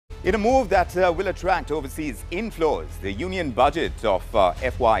In a move that will attract overseas inflows, the union budget of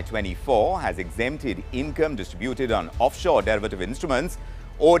FY24 has exempted income distributed on offshore derivative instruments,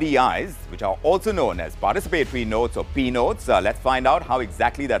 ODIs, which are also known as participatory notes or P notes. Let's find out how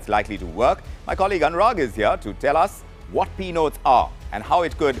exactly that's likely to work. My colleague Anurag is here to tell us what P notes are and how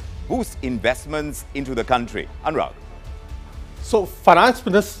it could boost investments into the country. Anurag. So, Finance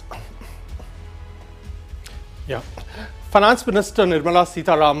Minister Nirmala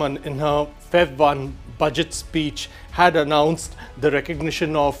Sitharaman in her Feb 1 budget speech had announced the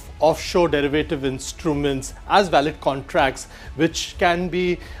recognition of offshore derivative instruments as valid contracts which can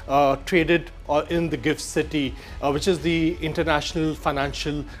be traded in the GIFT City, which is the international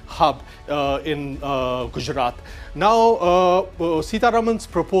financial hub in Gujarat. Now, Sitharaman's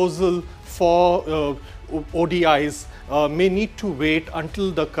proposal for ODIs may need to wait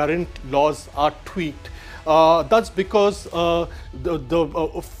until the current laws are tweaked. That's because for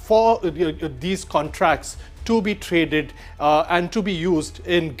these contracts to be traded and to be used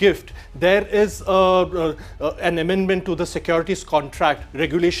in GIFT, there is an amendment to the Securities Contract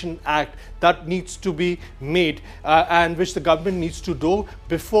Regulation Act that needs to be made and which the government needs to do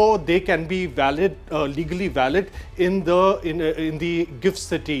before they can be valid, legally valid in the GIFT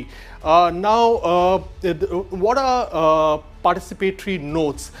City. Now, what are participatory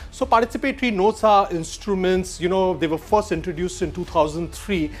notes? So participatory notes are instruments, they were first introduced in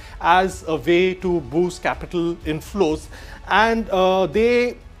 2003 as a way to boost capital inflows, and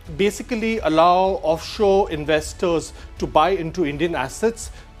they basically allow offshore investors to buy into Indian assets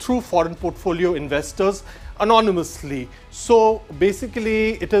through foreign portfolio investors anonymously. So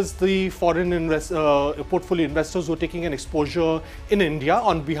basically it is the foreign portfolio investors who are taking an exposure in India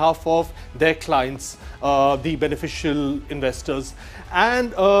on behalf of their clients, the beneficial investors.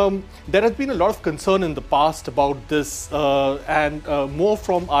 And there has been a lot of concern in the past about this and more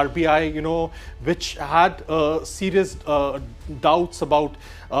from RBI, which had serious doubts about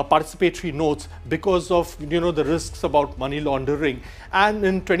participatory notes because of the risks about money laundering. And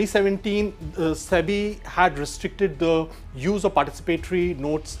in 2017, SEBI had restricted the use of participatory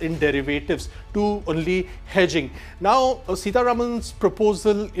notes in derivatives to only hedging. Now, Sitharaman's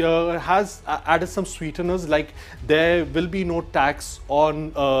proposal has added some sweeteners, like there will be no tax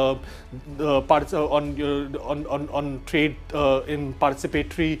on trade in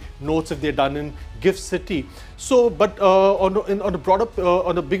participatory notes if they're done in GIFT City. So, but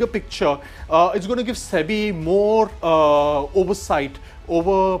on a bigger picture, it's going to give SEBI more oversight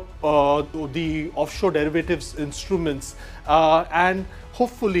over the offshore derivatives instruments and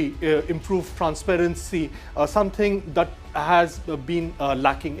hopefully improve transparency, something that has been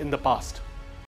lacking in the past.